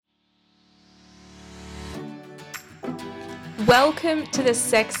Welcome to the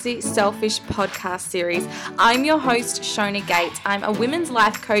Sexy Selfish podcast series. I'm your host, Shona Gates. I'm a women's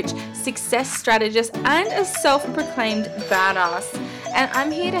life coach, success strategist, and a self-proclaimed badass. And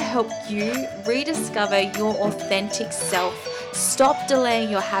I'm here to help you rediscover your authentic self, stop delaying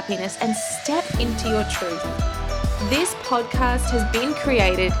your happiness, and step into your truth. This podcast has been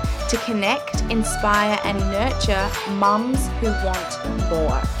created to connect, inspire, and nurture mums who want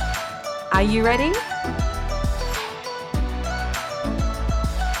more. Are you ready?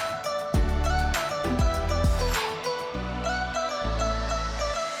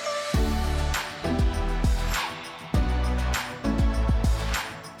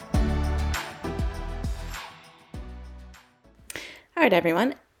 All right,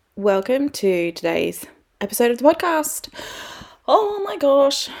 everyone. Welcome to today's episode of the podcast. Oh my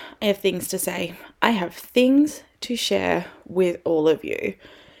gosh, I have things to say. I have things to share with all of you.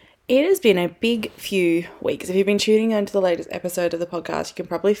 It has been a big few weeks. If you've been tuning into the latest episode of the podcast, you can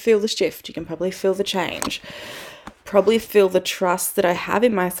probably feel the shift. You can probably feel the change. Probably feel the trust that I have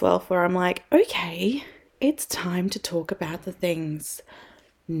in myself where I'm like, okay, it's time to talk about the things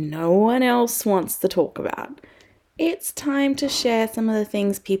no one else wants to talk about. It's time to share some of the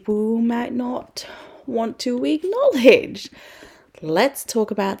things people might not want to acknowledge. Let's talk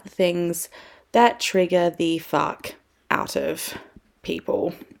about the things that trigger the fuck out of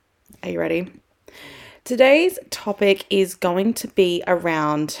people. Are you ready? Today's topic is going to be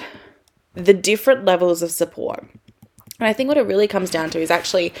around the different levels of support. And I think what it really comes down to is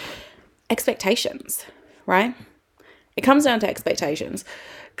actually expectations, right? It comes down to expectations.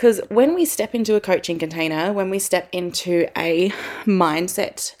 Because when we step into a coaching container, when we step into a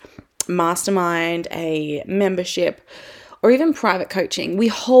mindset, mastermind, a membership, or even private coaching, we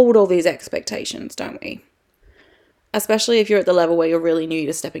hold all these expectations, don't we? Especially if you're at the level where you're really new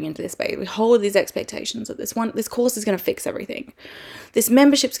to stepping into this space. We hold these expectations that this course is going to fix everything. This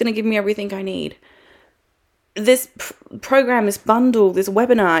membership's going to give me everything I need. This program, this bundle, this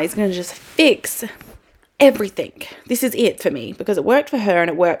webinar is going to just fix everything. This is it for me because it worked for her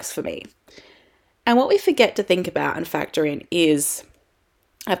and it works for me. And what we forget to think about and factor in is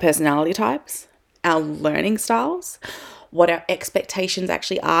our personality types, our learning styles, what our expectations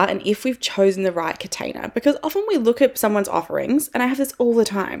actually are, and if we've chosen the right container. Because often we look at someone's offerings, and I have this all the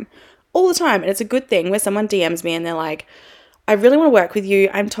time, and it's a good thing where someone DMs me and they're like, I really want to work with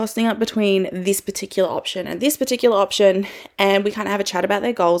you. I'm tossing up between this particular option and this particular option, and we kind of have a chat about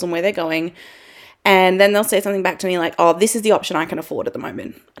their goals and where they're going. And then they'll say something back to me like, oh, this is the option I can afford at the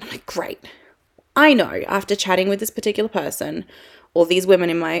moment. And I'm like, great. I know after chatting with this particular person or these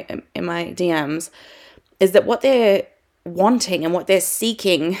women in my DMs is that what they're wanting and what they're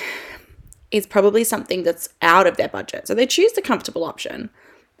seeking is probably something that's out of their budget. So they choose the comfortable option.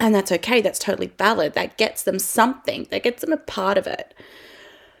 And that's okay. That's totally valid. That gets them something. That gets them a part of it.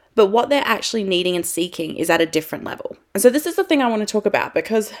 But what they're actually needing and seeking is at a different level. And so this is the thing I want to talk about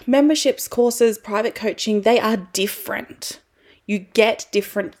because memberships, courses, private coaching, they are different. You get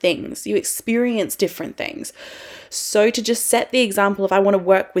different things. You experience different things. So to just set the example of I want to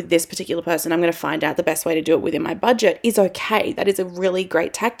work with this particular person, I'm going to find out the best way to do it within my budget is okay. That is a really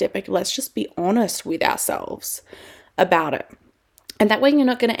great tactic. But let's just be honest with ourselves about it. And that way you're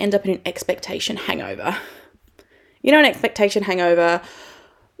not going to end up in an expectation hangover. You know, an expectation hangover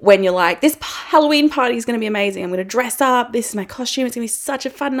when you're like, this Halloween party is going to be amazing. I'm going to dress up. This is my costume. It's going to be such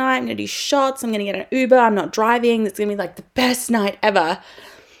a fun night. I'm going to do shots. I'm going to get an Uber. I'm not driving. It's going to be like the best night ever.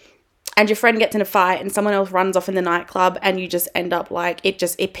 And your friend gets in a fight and someone else runs off in the nightclub and you just end up like,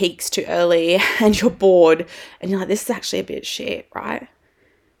 it peaks too early and you're bored. And you're like, this is actually a bit shit, right?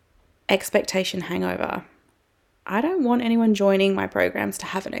 Expectation hangover. I don't want anyone joining my programs to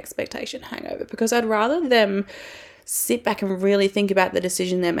have an expectation hangover because I'd rather them sit back and really think about the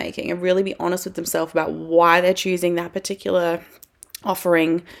decision they're making and really be honest with themselves about why they're choosing that particular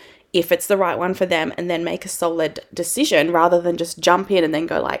offering, if it's the right one for them, and then make a solid decision rather than just jump in and then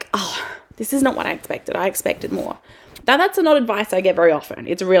go like, oh, this is not what I expected. I expected more. Now, that's not advice I get very often.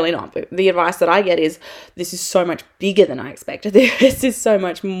 It's really not. But the advice that I get is, this is so much bigger than I expected. This is so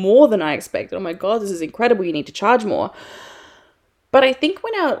much more than I expected. Oh my God, this is incredible. You need to charge more. But I think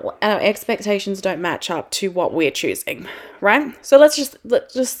when our expectations don't match up to what we're choosing, right? So let's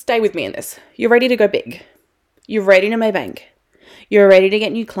just stay with me in this. You're ready to go big. You're ready to make bank. You're ready to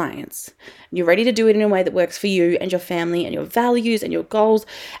get new clients. You're ready to do it in a way that works for you and your family and your values and your goals.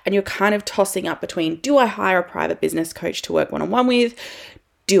 And you're kind of tossing up between, do I hire a private business coach to work one-on-one with?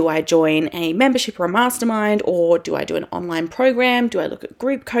 Do I join a membership or a mastermind, or do I do an online program? Do I look at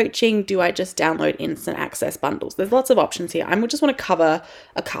group coaching? Do I just download instant access bundles? There's lots of options here. I just want to cover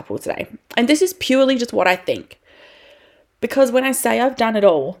a couple today. And this is purely just what I think. Because when I say I've done it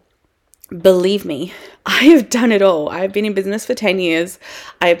all, believe me, I have done it all. I have been in business for 10 years.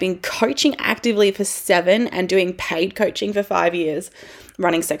 I have been coaching actively for 7 and doing paid coaching for 5 years,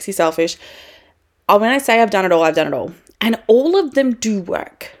 running Sexy Selfish. When I say I've done it all, I've done it all. And all of them do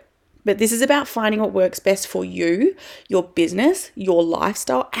work. But this is about finding what works best for you, your business, your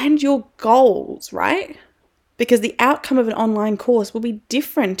lifestyle, and your goals, right? Because the outcome of an online course will be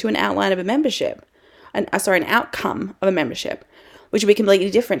different to an outcome of a membership, which will be completely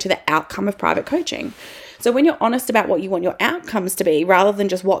different to the outcome of private coaching. So when you're honest about what you want your outcomes to be, rather than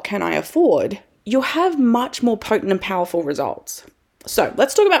just what can I afford, you'll have much more potent and powerful results. So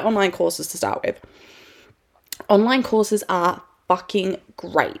let's talk about online courses to start with. Online courses are fucking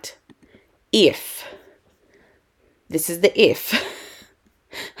great. This is the if.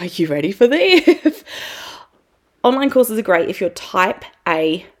 Are you ready for the if? Online courses are great if you're type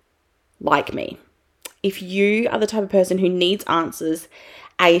A like me. If you are the type of person who needs answers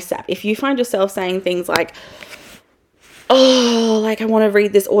ASAP. If you find yourself saying things like, I want to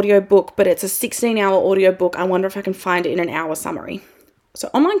read this audio book, but it's a 16-hour audio book. I wonder if I can find it in an hour summary. So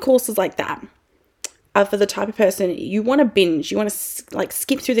online courses like that are for the type of person you want to binge. You want to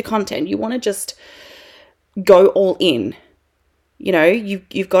skip through the content. You want to just go all in. You know,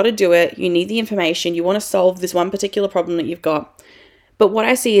 you've got to do it. You need the information. You want to solve this one particular problem that you've got. But what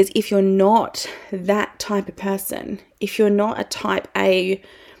I see is if you're not that type of person, if you're not a type A,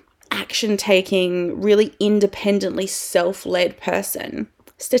 action-taking, really independently self-led person,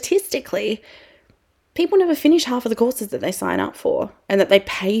 statistically, people never finish half of the courses that they sign up for and that they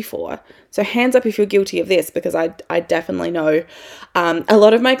pay for. So hands up if you're guilty of this, because I definitely know a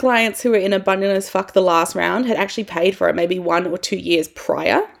lot of my clients who were in Abundant as Fuck the last round had actually paid for it maybe 1 or 2 years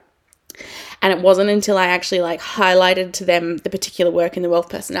prior. And it wasn't until I actually highlighted to them the particular work in the Wealth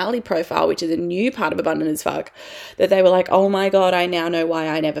Personality Profile, which is a new part of Abundant as Fuck, that they were like, oh my God, I now know why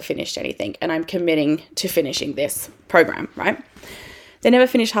I never finished anything. And I'm committing to finishing this program, right? They never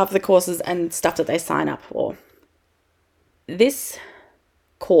finish half of the courses and stuff that they sign up for. These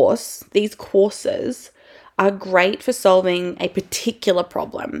courses are great for solving a particular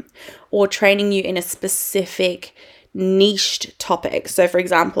problem or training you in a specific niched topic. So for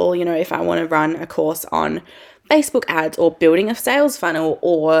example, if I want to run a course on Facebook ads or building a sales funnel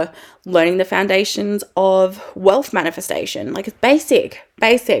or learning the foundations of wealth manifestation, it's basic,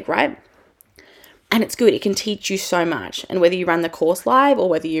 right? And it's good. It can teach you so much. And whether you run the course live or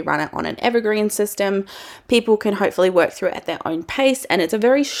whether you run it on an evergreen system, people can hopefully work through it at their own pace. And it's a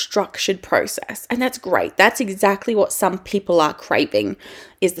very structured process. And that's great. That's exactly what some people are craving,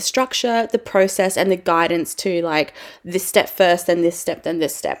 is the structure, the process, and the guidance to this step first, then this step, then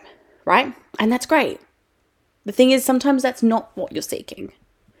this step, right? And that's great. The thing is, sometimes that's not what you're seeking.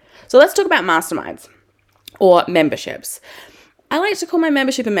 So let's talk about masterminds or memberships. I like to call my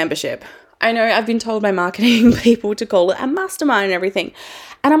membership a membership. I know I've been told by marketing people to call it a mastermind and everything.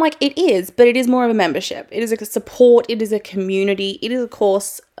 And I'm like, it is, but it is more of a membership. It is a support. It is a community. It is a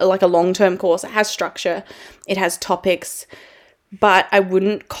course, like a long-term course. It has structure. It has topics. But I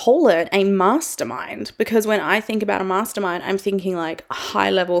wouldn't call it a mastermind, because when I think about a mastermind, I'm thinking a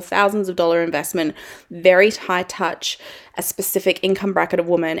high-level, thousands of dollar investment, very high touch, a specific income bracket of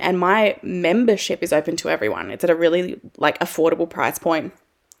woman. And my membership is open to everyone. It's at a really affordable price point.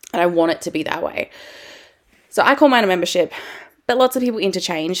 And I want it to be that way. So I call mine a membership, but lots of people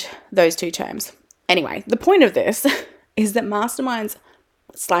interchange those two terms. Anyway, the point of this is that masterminds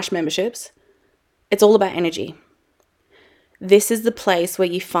 / memberships, it's all about energy. This is the place where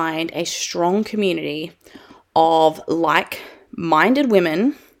you find a strong community of like-minded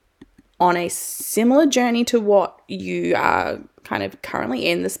women on a similar journey to what you are kind of currently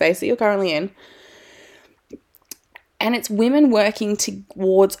in, the space that you're currently in. And it's women working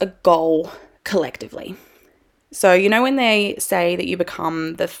towards a goal collectively. So, when they say that you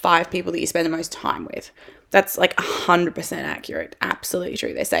become the 5 people that you spend the most time with, that's 100% accurate. Absolutely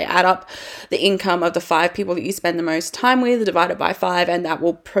true. They say add up the income of the 5 people that you spend the most time with, divide it by 5, and that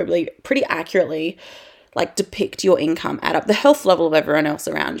will probably pretty accurately depict your income. Add up the health level of everyone else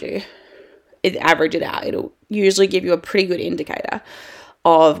around you. Average it out. It'll usually give you a pretty good indicator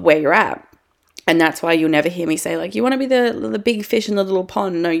of where you're at. And that's why you'll never hear me say, you want to be the big fish in the little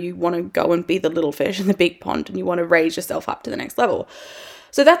pond. No, you want to go and be the little fish in the big pond, and you want to raise yourself up to the next level.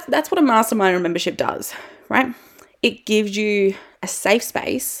 So that's what a mastermind or membership does, right? It gives you a safe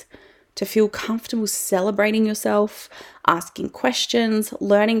space to feel comfortable celebrating yourself, asking questions,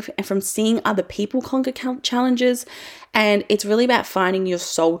 learning from seeing other people conquer challenges. And it's really about finding your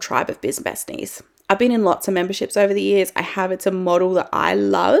soul tribe of biz besties. I've been in lots of memberships over the years. It's a model that I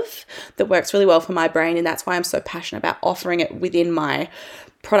love, that works really well for my brain. And that's why I'm so passionate about offering it within my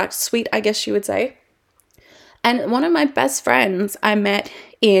product suite, I guess you would say. And one of my best friends I met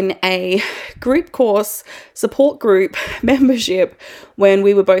in a group course, support group membership, when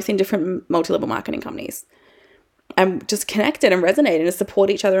we were both in different multi-level marketing companies. And just connected and resonated and support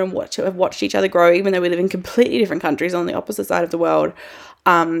each other and have watched each other grow, even though we live in completely different countries on the opposite side of the world.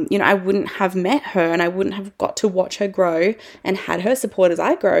 I wouldn't have met her and I wouldn't have got to watch her grow and had her support as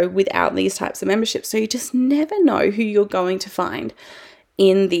I grow without these types of memberships. So you just never know who you're going to find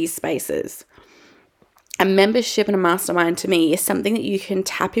in these spaces. A membership and a mastermind to me is something that you can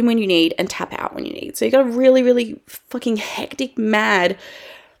tap in when you need and tap out when you need. So you got a really, really fucking hectic, mad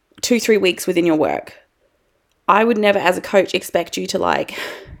 2-3 weeks within your work. I would never, as a coach, expect you to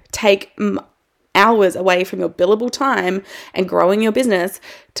take hours away from your billable time and growing your business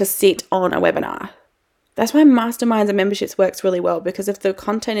to sit on a webinar. That's why masterminds and memberships works really well, because if the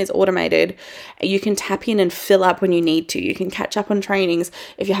content is automated, you can tap in and fill up when you need to. You can catch up on trainings.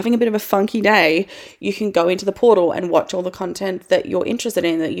 If you're having a bit of a funky day, you can go into the portal and watch all the content that you're interested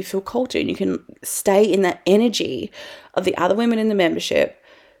in, that you feel called to, and you can stay in that energy of the other women in the membership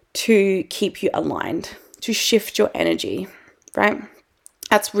to keep you aligned, to shift your energy, right?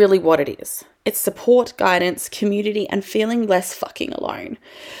 That's really what it is. It's support, guidance, community, and feeling less fucking alone.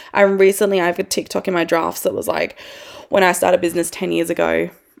 I have a TikTok in my drafts that was like, when I started business 10 years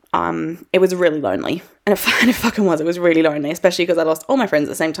ago, it was really lonely. And it fucking was. It was really lonely, especially because I lost all my friends at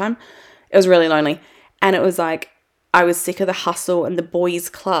the same time. It was really lonely. And it was like, I was sick of the hustle and the boys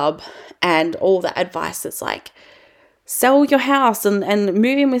club and all the advice that's like, sell your house and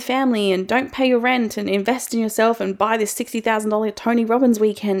move in with family and don't pay your rent and invest in yourself and buy this $60,000 Tony Robbins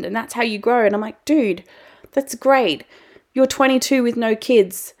weekend and that's how you grow. And I'm like, dude, that's great. You're 22 with no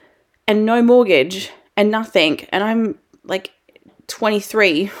kids and no mortgage and nothing. And I'm like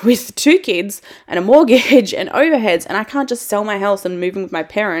 23 with 2 kids and a mortgage and overheads, and I can't just sell my house and move in with my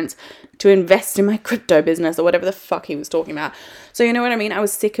parents to invest in my crypto business or whatever the fuck he was talking about. So you know what I mean? I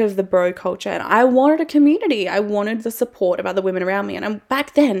was sick of the bro culture and I wanted a community. I wanted the support of other women around me. And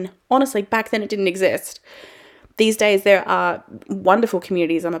back then it didn't exist. These days there are wonderful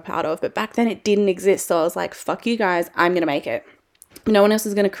communities I'm a part of, but back then it didn't exist. So I was like, fuck you guys, I'm going to make it. No one else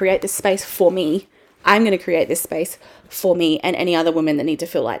is going to create this space for me. I'm going to create this space for me and any other women that need to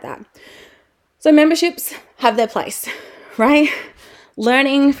feel like that. So memberships have their place, right?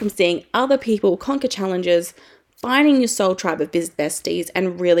 Learning from seeing other people conquer challenges, finding your soul tribe of besties,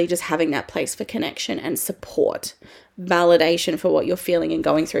 and really just having that place for connection and support, validation for what you're feeling and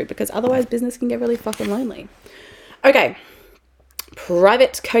going through, because otherwise business can get really fucking lonely. Okay,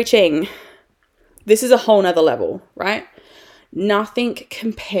 private coaching. This is a whole nother level, right? Nothing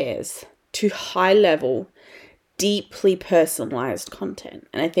compares to high level, deeply personalized content.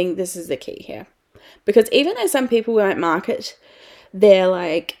 And I think this is the key here, because even though some people might market their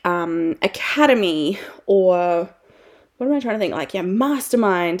academy or what am I trying to think?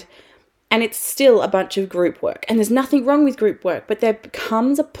 Mastermind, and it's still a bunch of group work, and there's nothing wrong with group work, but there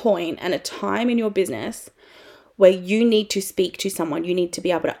becomes a point and a time in your business where you need to speak to someone. You need to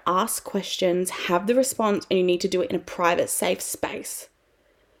be able to ask questions, have the response, and you need to do it in a private, safe space.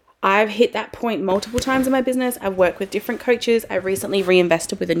 I've hit that point multiple times in my business. I've worked with different coaches. I recently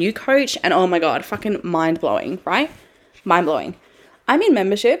reinvested with a new coach, and oh my God, fucking mind-blowing, right? Mind-blowing. I'm in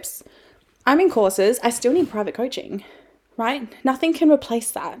memberships. I'm in courses. I still need private coaching, right? Nothing can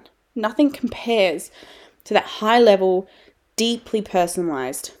replace that. Nothing compares to that high-level, deeply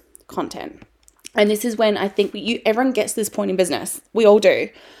personalized content. And this is when I think everyone gets to this point in business. We all do.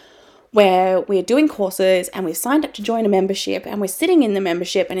 Where we're doing courses and we've signed up to join a membership and we're sitting in the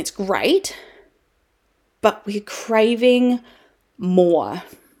membership and it's great, but we're craving more.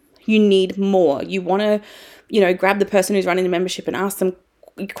 You need more. You want to, grab the person who's running the membership and ask them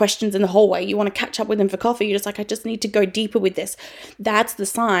questions in the hallway. You want to catch up with them for coffee. You're just like, I just need to go deeper with this. That's the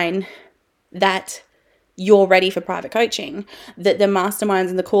sign that you're ready for private coaching, that the masterminds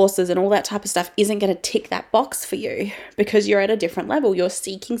and the courses and all that type of stuff isn't going to tick that box for you because you're at a different level. You're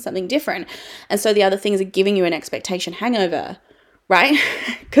seeking something different. And so the other things are giving you an expectation hangover, right?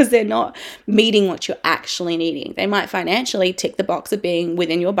 Because they're not meeting what you're actually needing. They might financially tick the box of being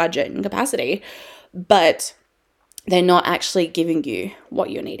within your budget and capacity, but they're not actually giving you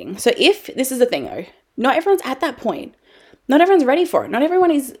what you're needing. So this is the thing though, not everyone's at that point. Not everyone's ready for it. Not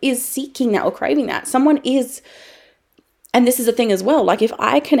everyone is seeking that or craving that. Someone is, and this is the thing as well. Like if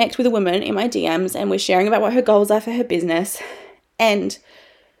I connect with a woman in my DMs and we're sharing about what her goals are for her business, and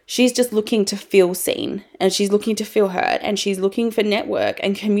she's just looking to feel seen and she's looking to feel heard and she's looking for network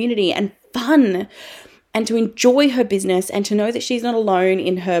and community and fun and to enjoy her business and to know that she's not alone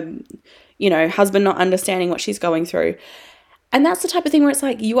in her, husband not understanding what she's going through. And that's the type of thing where it's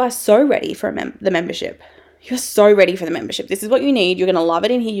like, you are so ready for the membership. You're so ready for the membership. This is what you need. You're going to love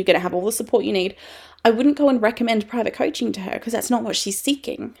it in here. You're going to have all the support you need. I wouldn't go and recommend private coaching to her because that's not what she's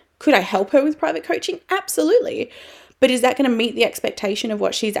seeking. Could I help her with private coaching? Absolutely. But is that going to meet the expectation of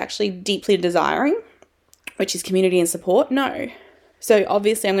what she's actually deeply desiring, which is community and support? No. So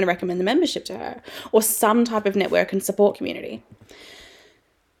obviously I'm going to recommend the membership to her or some type of network and support community.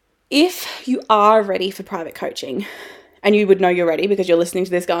 If you are ready for private coaching, and you would know you're ready because you're listening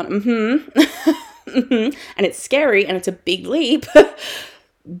to this going, and it's scary and it's a big leap,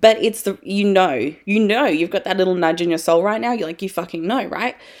 but it's you've got that little nudge in your soul right now. You're like, you fucking know,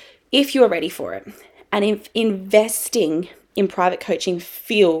 right? If you're ready for it. And if investing in private coaching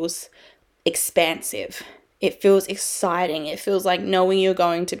feels expansive, it feels exciting, it feels like knowing you're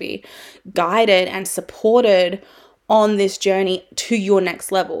going to be guided and supported on this journey to your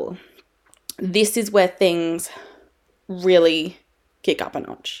next level, this is where things really kick up a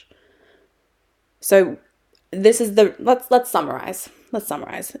notch. So this is let's summarize.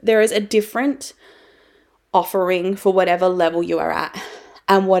 There is a different offering for whatever level you are at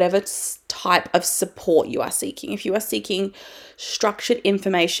and whatever type of support you are seeking. If you are seeking structured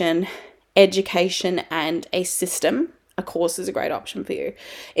information, education, and a system, a course is a great option for you.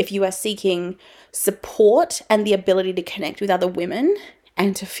 If you are seeking support and the ability to connect with other women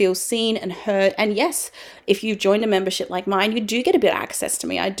and to feel seen and heard, and yes, if you've joined a membership like mine, you do get a bit of access to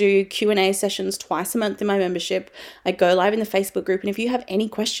me. I do Q&A sessions twice a month in my membership. I go live in the Facebook group, and if you have any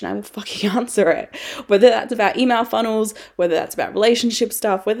question, I will fucking answer it. Whether that's about email funnels, whether that's about relationship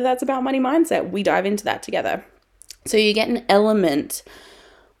stuff, whether that's about money mindset, we dive into that together. So you get an element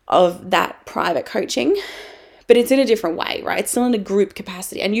of that private coaching, but it's in a different way, right? It's still in a group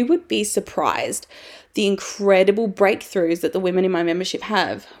capacity, and you would be surprised the incredible breakthroughs that the women in my membership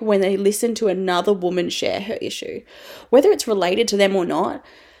have when they listen to another woman share her issue. Whether it's related to them or not,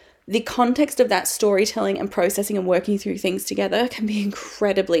 the context of that storytelling and processing and working through things together can be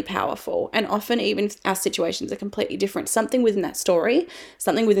incredibly powerful. And often even our situations are completely different. Something within that story,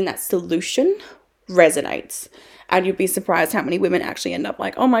 something within that solution resonates. And you'd be surprised how many women actually end up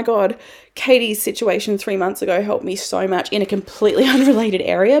like, oh my God, Katie's situation 3 months ago helped me so much in a completely unrelated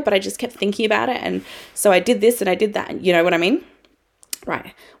area, but I just kept thinking about it. And so I did this and I did that. You know what I mean?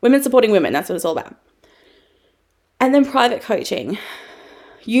 Right. Women supporting women. That's what it's all about. And then private coaching.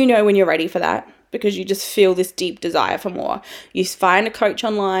 You know when you're ready for that because you just feel this deep desire for more. You find a coach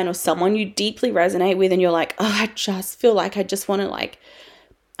online or someone you deeply resonate with and you're like, oh, I just feel like I just want to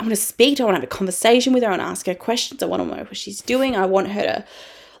I want to speak to her, I want to have a conversation with her, I want to ask her questions, I want to know what she's doing, I want her to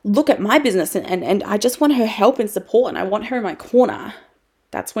look at my business and I just want her help and support and I want her in my corner.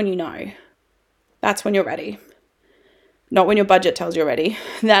 That's when you know. That's when you're ready. Not when your budget tells you're ready.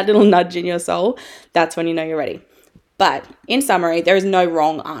 That little nudge in your soul, that's when you know you're ready. But in summary, there is no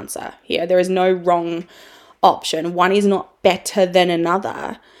wrong answer here. There is no wrong option. One is not better than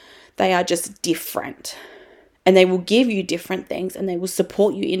another. They are just different. And they will give you different things and they will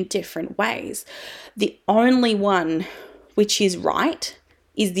support you in different ways. The only one which is right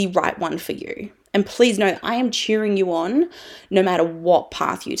is the right one for you. And please know that I am cheering you on no matter what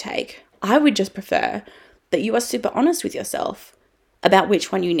path you take. I would just prefer that you are super honest with yourself about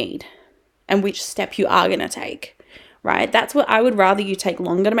which one you need and which step you are going to take, right? That's what I would rather you take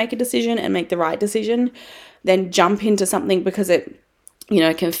longer to make a decision and make the right decision than jump into something because it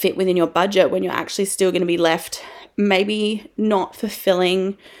can fit within your budget when you're actually still going to be left maybe not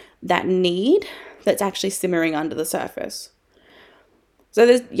fulfilling that need that's actually simmering under the surface. So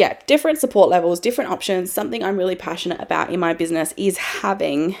there's, different support levels, different options. Something I'm really passionate about in my business is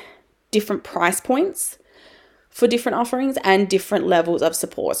having different price points for different offerings and different levels of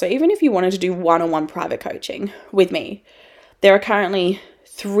support. So even if you wanted to do one-on-one private coaching with me, there are currently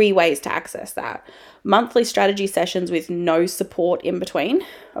 3 ways to access that. Monthly strategy sessions with no support in between,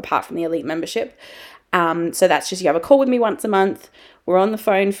 apart from the elite membership. So that's just you have a call with me once a month. We're on the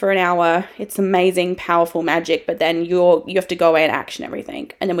phone for an hour. It's amazing, powerful magic, but then you have to go away and action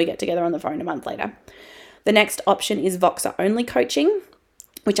everything. And then we get together on the phone a month later. The next option is Voxer only coaching,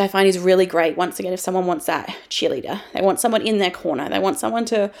 which I find is really great. Once again, if someone wants that cheerleader, they want someone in their corner. They want someone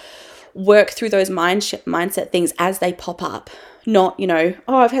to work through those mindset things as they pop up. Not,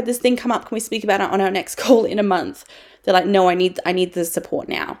 I've had this thing come up. Can we speak about it on our next call in a month? They're like, no, I need the support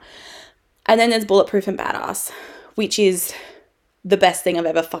now. And then there's Bulletproof and Badass, which is the best thing I've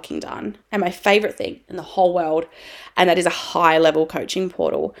ever fucking done and my favorite thing in the whole world. And that is a high level coaching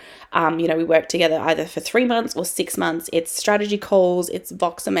portal. We work together either for 3 months or 6 months. It's strategy calls, it's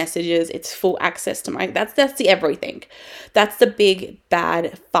Voxer messages, it's full access to that's the everything. That's the big,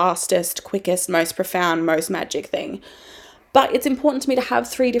 bad, fastest, quickest, most profound, most magic thing. But it's important to me to have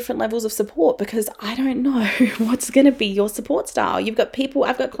 3 different levels of support because I don't know what's going to be your support style. I've got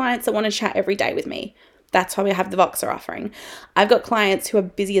clients that want to chat every day with me. That's why we have the Voxer offering. I've got clients who are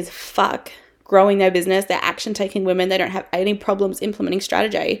busy as fuck growing their business. They're action-taking women. They don't have any problems implementing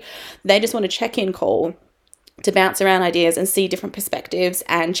strategy. They just want a check-in call to bounce around ideas and see different perspectives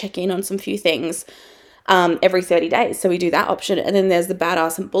and check in on some few things every 30 days. So we do that option. And then there's the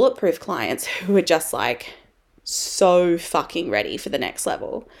badass and bulletproof clients who are just like so fucking ready for the next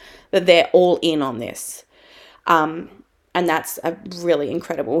level that they're all in on this. And that's a really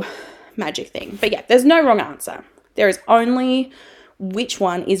incredible magic thing. But yeah, there's no wrong answer. There is only which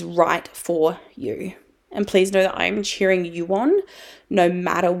one is right for you. And please know that I'm cheering you on no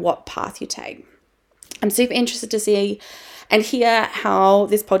matter what path you take. I'm super interested to see and hear how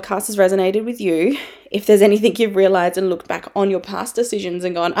this podcast has resonated with you. If there's anything you've realized and looked back on your past decisions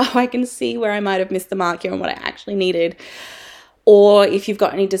and gone, oh, I can see where I might have missed the mark here and what I actually needed. Or if you've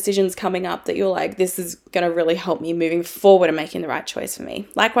got any decisions coming up that you're like, this is going to really help me moving forward and making the right choice for me.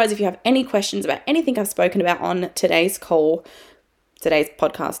 Likewise, if you have any questions about anything I've spoken about on today's podcast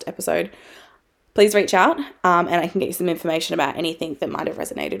episode, please reach out and I can get you some information about anything that might have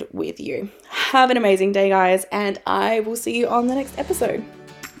resonated with you. Have an amazing day, guys, and I will see you on the next episode.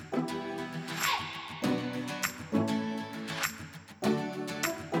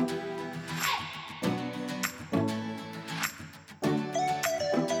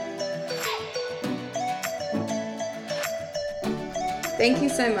 Thank you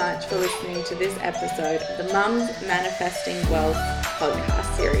so much for listening to this episode of the Mums Manifesting Wealth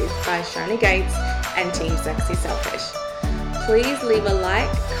podcast series by Shani Gates and Team Sexy Selfish. Please leave a like,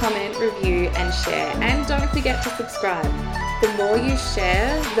 comment, review, and share. And don't forget to subscribe. The more you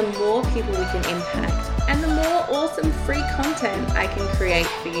share, the more people we can impact and the more awesome free content I can create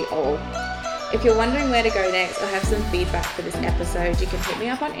for you all. If you're wondering where to go next or have some feedback for this episode, you can hit me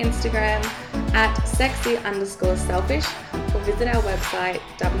up on Instagram at sexy_selfish or visit our website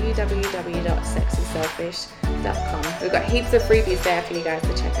www.sexyselfish.com. We've got heaps of freebies there for you guys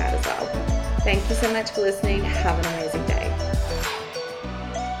to check out as well. Thank you so much for listening. Have an amazing